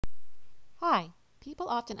Hi, people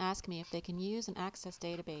often ask me if they can use an Access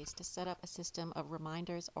database to set up a system of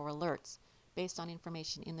reminders or alerts based on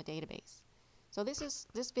information in the database. So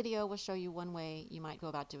this video will show you one way you might go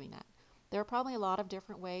about doing that. There are probably a lot of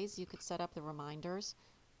different ways you could set up the reminders,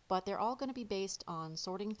 but they're all going to be based on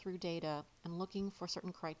sorting through data and looking for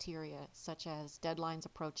certain criteria, such as deadlines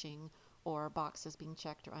approaching or boxes being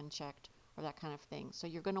checked or unchecked or that kind of thing. So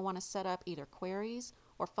you're going to want to set up either queries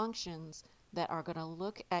or functions that are going to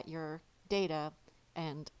look at your data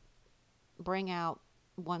and bring out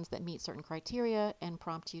ones that meet certain criteria and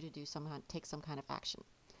prompt you to take some kind of action.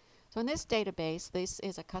 So in this database, this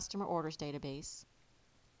is a customer orders database.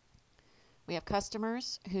 We have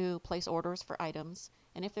customers who place orders for items,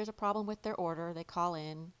 and if there's a problem with their order, they call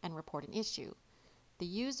in and report an issue. The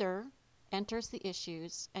user enters the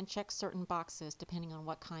issues and checks certain boxes depending on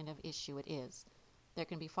what kind of issue it is. There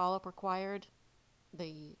can be follow-up required,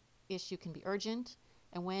 the issue can be urgent,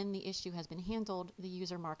 and when the issue has been handled, the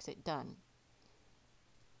user marks it done.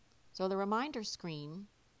 So the reminder screen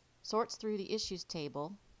sorts through the issues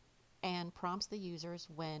table and prompts the users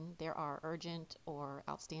when there are urgent or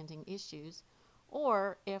outstanding issues,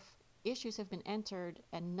 or if issues have been entered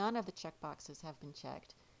and none of the checkboxes have been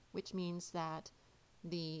checked, which means that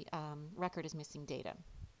the record is missing data.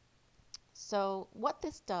 So what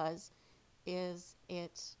this does is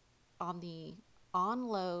on the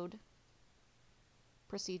onload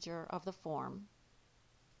procedure of the form,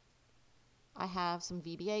 I have some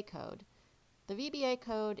VBA code. The VBA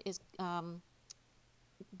code is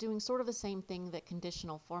doing sort of the same thing that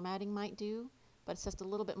conditional formatting might do, but it's just a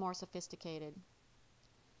little bit more sophisticated.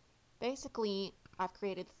 Basically, I've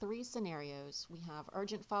created 3 scenarios. We have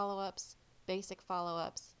urgent follow-ups, basic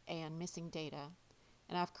follow-ups, and missing data.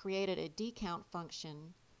 And I've created a decount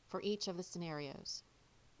function for each of the scenarios,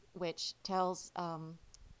 which tells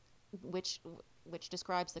which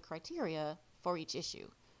describes the criteria for each issue.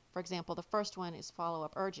 For example, the first one is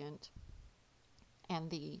follow-up urgent, and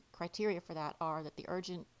the criteria for that are that the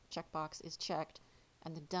urgent checkbox is checked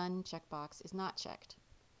and the done checkbox is not checked,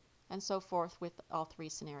 and so forth with all 3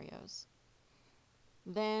 scenarios.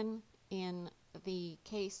 Then in the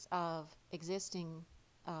case of existing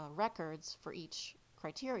records for each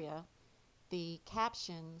criteria, the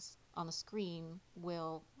captions on the screen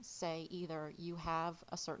will say either you have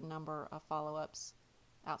a certain number of follow-ups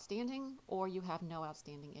outstanding or you have no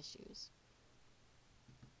outstanding issues.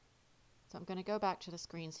 So I'm going to go back to the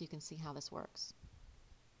screen so you can see how this works.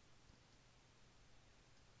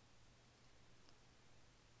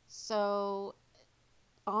 So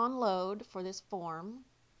on load for this form,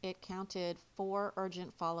 it counted 4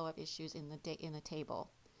 urgent follow-up issues in the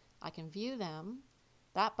table. I can view them.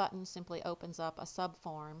 That button simply opens up a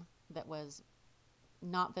subform that was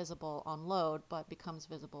not visible on load but becomes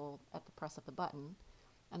visible at the press of the button.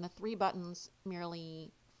 And the 3 buttons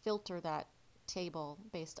merely filter that table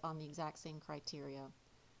based on the exact same criteria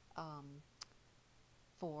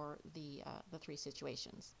for the 3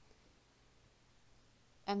 situations.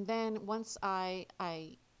 And then once I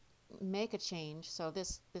make a change, so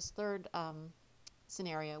this third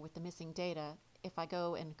scenario with the missing data, if I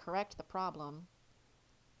go and correct the problem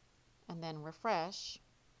and then refresh,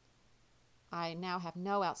 I now have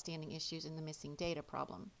no outstanding issues in the missing data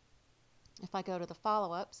problem. If I go to the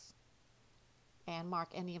follow-ups and mark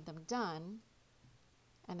any of them done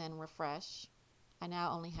and then refresh, I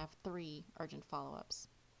now only have 3 urgent follow-ups.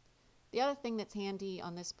 The other thing that's handy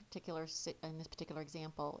on this particular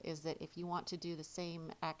example is that if you want to do the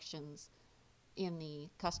same actions in the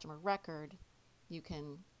customer record, you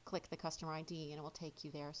can click the customer ID and it will take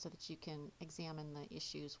you there so that you can examine the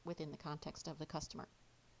issues within the context of the customer.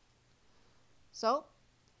 So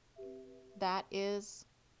that is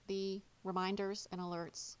the reminders and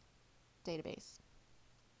alerts database.